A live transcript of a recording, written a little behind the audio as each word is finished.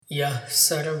यः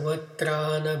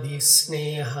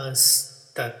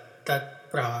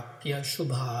सर्वत्रानभिस्नेहस्तत्तत्प्राप्य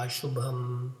शुभाशुभम्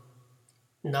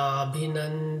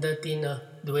नाभिनन्दति न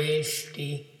द्वेष्टि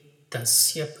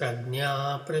तस्य प्रज्ञा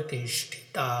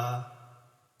प्रतिष्ठिता.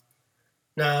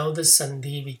 Now the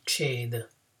Sandhi Vichhed.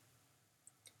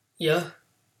 Yah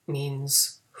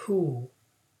means who.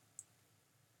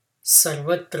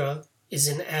 Sarvatra is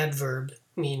an adverb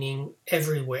meaning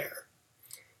everywhere.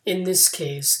 In this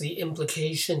case, the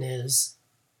implication is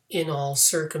in all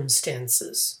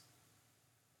circumstances.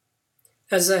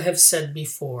 As I have said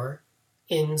before,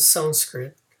 in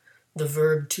Sanskrit, the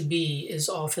verb to be is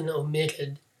often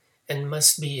omitted and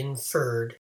must be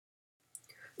inferred.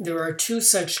 There are two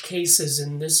such cases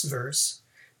in this verse,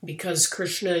 because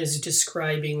Krishna is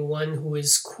describing one who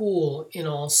is cool in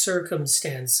all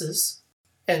circumstances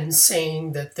and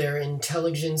saying that their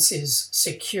intelligence is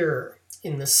secure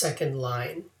in the second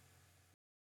line.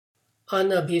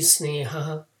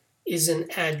 Anabhisneha is an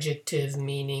adjective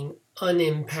meaning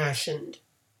unimpassioned,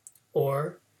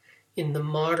 or, in the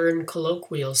modern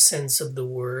colloquial sense of the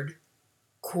word,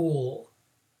 cool.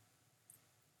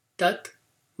 Tat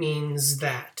means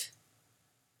that.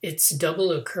 Its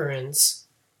double occurrence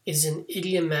is an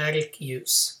idiomatic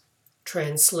use,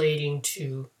 translating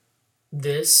to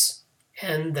this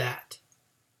and that.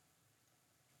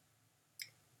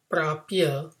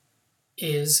 Prapya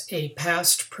is a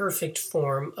past perfect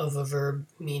form of a verb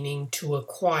meaning to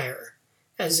acquire,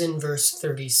 as in verse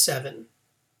 37.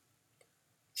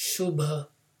 Shubha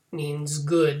means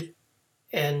good,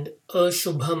 and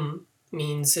ashubham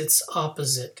means its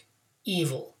opposite,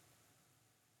 evil.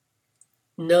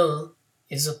 Na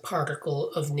is a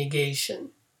particle of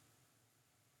negation.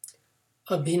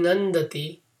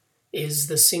 Abhinandati is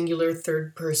the singular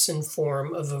third-person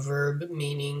form of a verb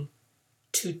meaning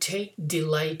to take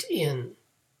delight in.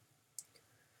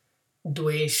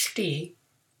 Dveshti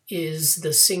is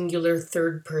the singular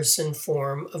third-person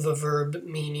form of a verb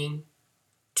meaning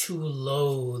to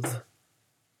loathe.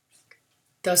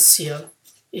 Tasya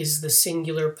is the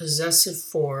singular possessive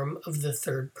form of the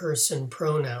third-person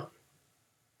pronoun.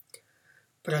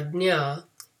 Prajna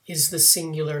is the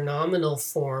singular nominal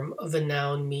form of a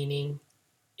noun meaning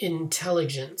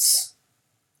intelligence.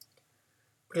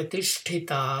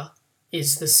 Pratishtita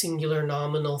is the singular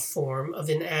nominal form of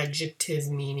an adjective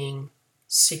meaning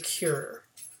secure.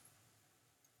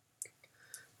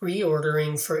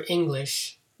 Reordering for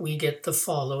English, we get the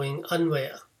following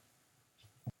anvaya.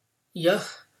 Yah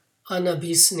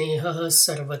anabhisneha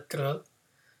sarvatra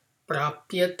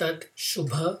prapya tat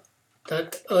shubha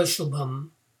tat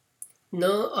ashubham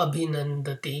na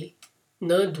abhinandati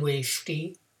na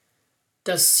dveshti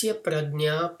tasya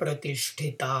prajna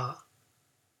pratishtita.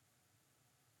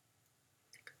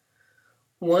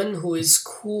 One who is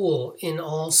cool in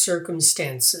all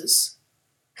circumstances,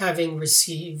 having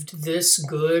received this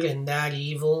good and that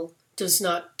evil, does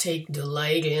not take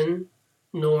delight in,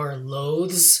 nor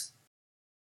loathes,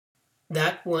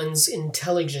 that one's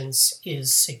intelligence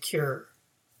is secure.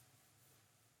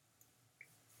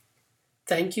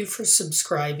 Thank you for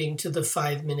subscribing to the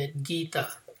 5-Minute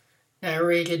Gita,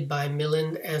 narrated by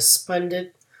Milind S.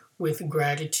 Pandit, with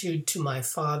gratitude to my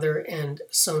father and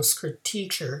Sanskrit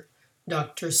teacher,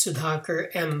 Dr. Sudhakar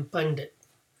M. Pandit.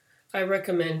 I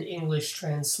recommend English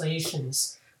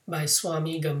translations by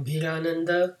Swami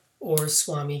Gambhirananda or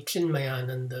Swami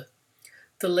Chinmayananda.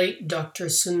 The late Dr.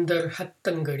 Sundar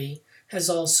Hattangadi has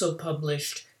also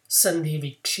published Sandhi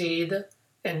Vichhed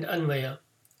and Anvaya,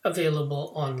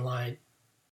 available online.